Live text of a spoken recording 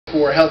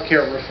for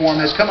healthcare reform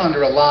has come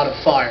under a lot of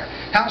fire.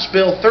 House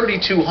Bill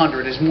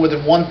 3200 is more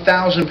than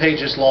 1,000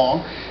 pages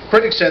long.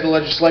 Critics say the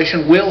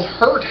legislation will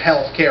hurt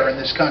healthcare in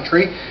this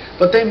country,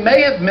 but they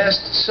may have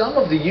missed some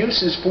of the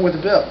uses for the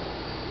bill.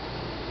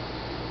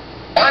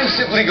 I'm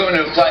simply going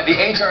to apply the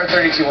HR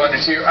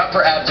 3200 to your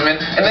upper abdomen,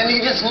 and then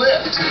you just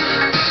lift.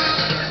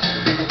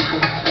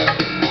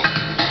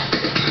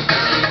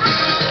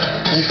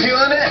 You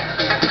feeling it?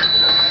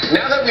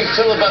 Now that we've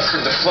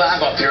filibustered the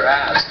flab off your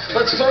abs,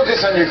 let's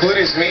focus on your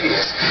gluteus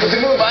medius with the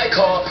move I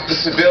call the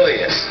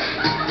Sibelius.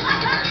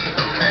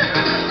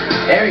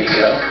 There you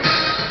go.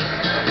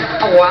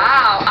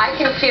 Wow, I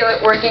can feel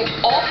it working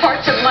all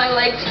parts of my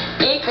legs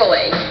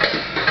equally.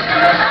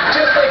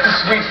 Just like the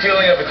sweet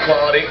feeling of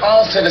equality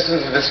all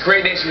citizens of this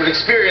great nation would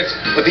experience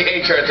with the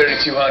HR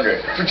 3200.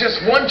 For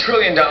just $1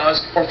 trillion,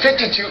 or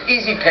 52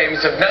 easy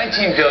payments of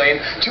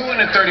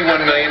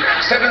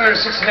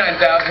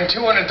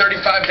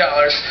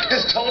 $19,231,769,235,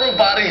 this total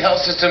body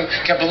health system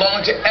can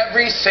belong to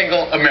every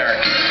single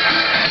American.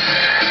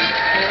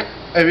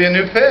 Maybe a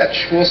new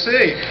pitch. We'll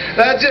see.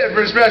 That's it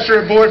for a special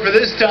report for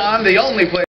this time. The only place